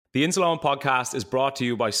The Insuleoin podcast is brought to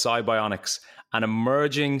you by Cybionics, an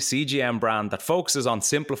emerging CGM brand that focuses on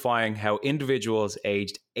simplifying how individuals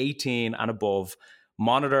aged 18 and above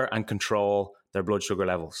monitor and control their blood sugar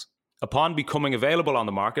levels. Upon becoming available on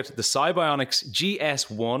the market, the Cybionics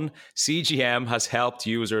GS1 CGM has helped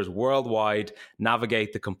users worldwide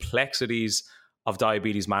navigate the complexities of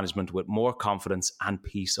diabetes management with more confidence and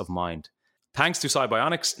peace of mind. Thanks to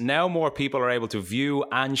Cybionics, now more people are able to view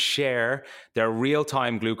and share their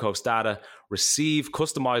real-time glucose data, receive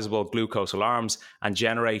customizable glucose alarms, and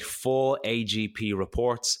generate full AGP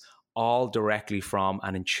reports, all directly from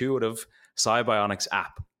an intuitive Cybionics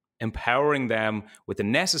app, empowering them with the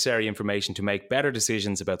necessary information to make better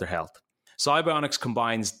decisions about their health. Cybionics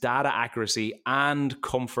combines data accuracy and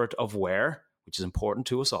comfort of wear, which is important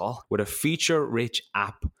to us all, with a feature-rich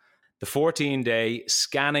app. The 14-day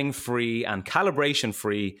scanning-free and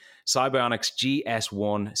calibration-free Cybionics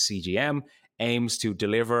GS1 CGM aims to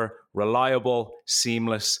deliver reliable,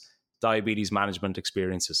 seamless diabetes management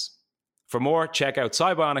experiences. For more, check out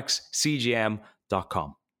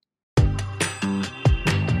cybionicscgm.com.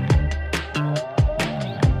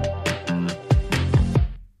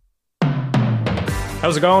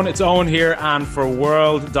 How's it going? It's Owen here, and for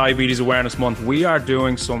World Diabetes Awareness Month, we are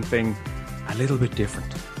doing something a little bit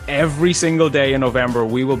different. Every single day in November,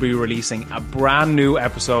 we will be releasing a brand new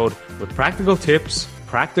episode with practical tips,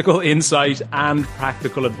 practical insight, and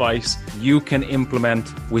practical advice you can implement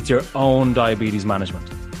with your own diabetes management.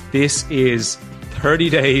 This is 30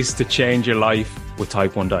 days to change your life with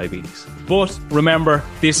type 1 diabetes. But remember,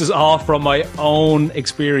 this is all from my own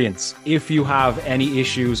experience. If you have any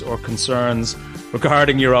issues or concerns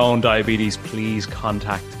regarding your own diabetes, please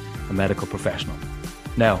contact a medical professional.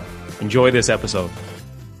 Now, enjoy this episode.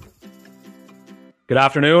 Good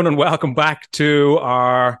afternoon and welcome back to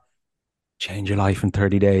our Change Your Life in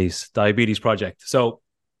 30 Days Diabetes Project. So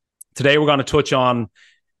today we're going to touch on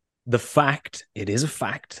the fact, it is a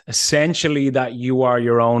fact, essentially that you are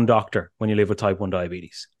your own doctor when you live with type 1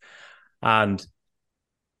 diabetes. And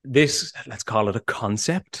this, let's call it a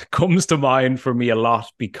concept, comes to mind for me a lot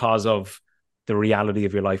because of the reality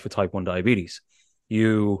of your life with type 1 diabetes.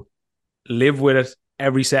 You live with it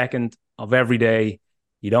every second of every day.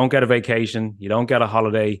 You don't get a vacation. You don't get a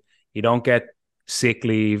holiday. You don't get sick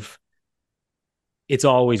leave. It's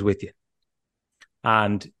always with you.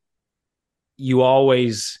 And you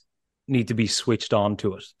always need to be switched on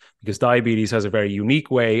to it because diabetes has a very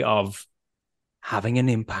unique way of having an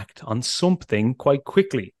impact on something quite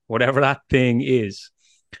quickly, whatever that thing is.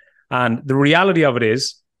 And the reality of it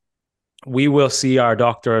is we will see our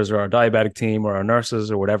doctors or our diabetic team or our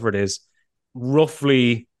nurses or whatever it is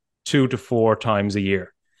roughly 2 to 4 times a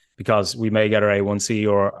year, because we may get our A1C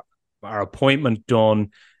or our appointment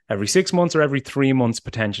done every 6 months or every 3 months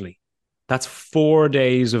potentially. That's 4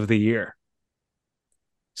 days of the year.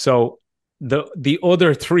 So the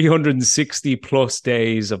other 360 plus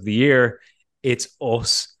days of the year, it's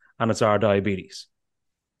us and it's our diabetes.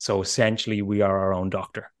 So essentially we are our own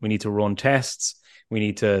doctor. We need to run tests. We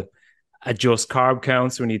need to adjust carb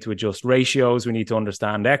counts. We need to adjust ratios. We need to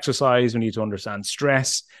understand exercise. We need to understand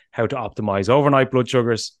stress, how to optimize overnight blood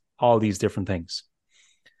sugars, all these different things.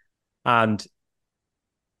 And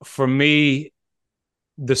for me,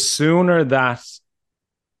 the sooner that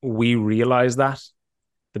we realize that,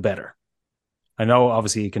 the better. I know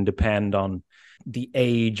obviously it can depend on the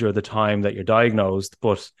age or the time that you're diagnosed,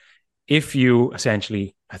 but if you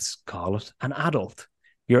essentially, let's call it an adult,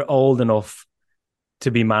 you're old enough to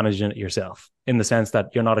be managing it yourself in the sense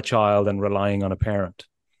that you're not a child and relying on a parent.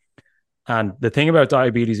 And the thing about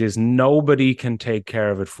diabetes is nobody can take care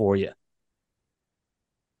of it for you.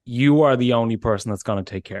 You are the only person that's going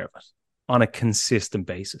to take care of it on a consistent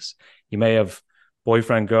basis. You may have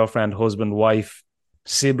boyfriend, girlfriend, husband, wife,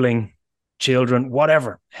 sibling, children,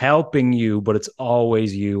 whatever, helping you, but it's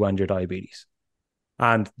always you and your diabetes.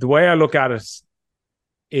 And the way I look at it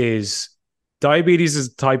is diabetes is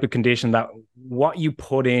the type of condition that what you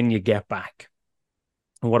put in, you get back.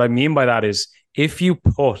 And what I mean by that is if you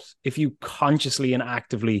consciously and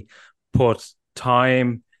actively put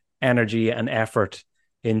time, energy, and effort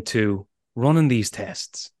into running these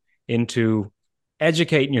tests, into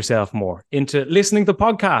educating yourself more, into listening to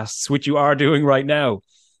podcasts, which you are doing right now,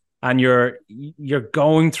 and you're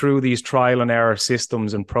going through these trial and error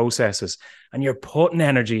systems and processes, and you're putting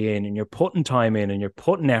energy in, and you're putting time in, and you're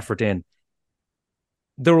putting effort in,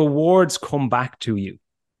 the rewards come back to you.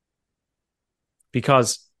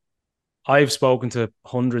 Because I've spoken to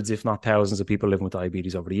hundreds, if not thousands, of people living with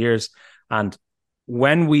diabetes over the years. And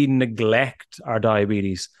when we neglect our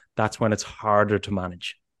diabetes, that's when it's harder to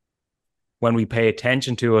manage. when we pay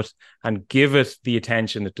attention to it and give it the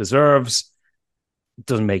attention it deserves, it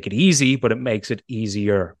doesn't make it easy, but it makes it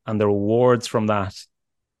easier. And the rewards from that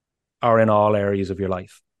are in all areas of your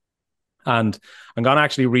life. And I'm going to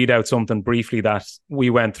actually read out something briefly that we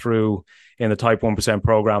went through in the Type 1%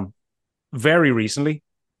 program very recently.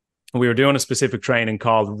 We were doing a specific training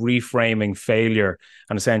called Reframing Failure,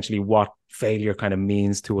 and essentially what failure kind of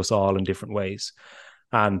means to us all in different ways.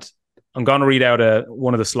 And I'm going to read out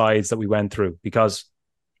one of the slides that we went through, because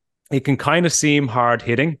it can kind of seem hard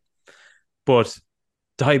hitting, but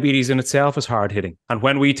diabetes in itself is hard hitting. And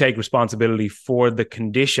when we take responsibility for the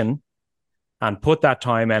condition and put that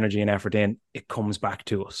time, energy, and effort in, it comes back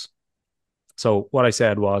to us. So what I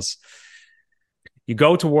said was, you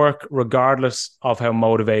go to work regardless of how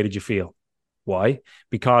motivated you feel. Why?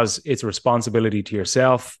 Because it's a responsibility to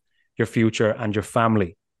yourself, your future, and your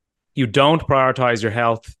family. You don't prioritize your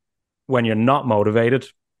health when you're not motivated.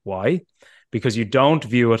 Why? Because you don't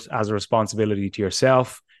view it as a responsibility to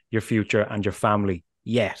yourself, your future, and your family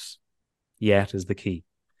yet. Yet is the key.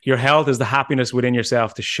 Your health is the happiness within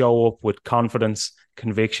yourself to show up with confidence,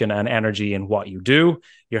 conviction, and energy in what you do.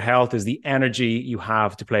 Your health is the energy you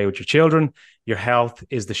have to play with your children. Your health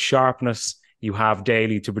is the sharpness you have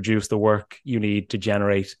daily to produce the work you need to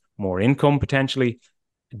generate more income potentially.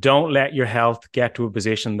 Don't let your health get to a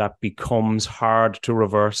position that becomes hard to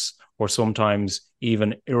reverse, or sometimes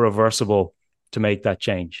even irreversible, to make that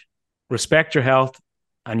change. Respect your health,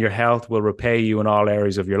 and your health will repay you in all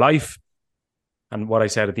areas of your life. And what I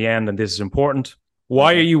said at the end, and this is important,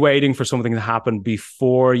 why are you waiting for something to happen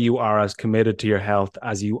before you are as committed to your health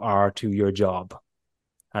as you are to your job?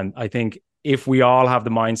 And I think if we all have the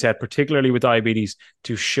mindset, particularly with diabetes,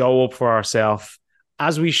 to show up for ourselves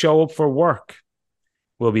as we show up for work,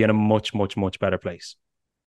 we'll be in a much, much, much better place.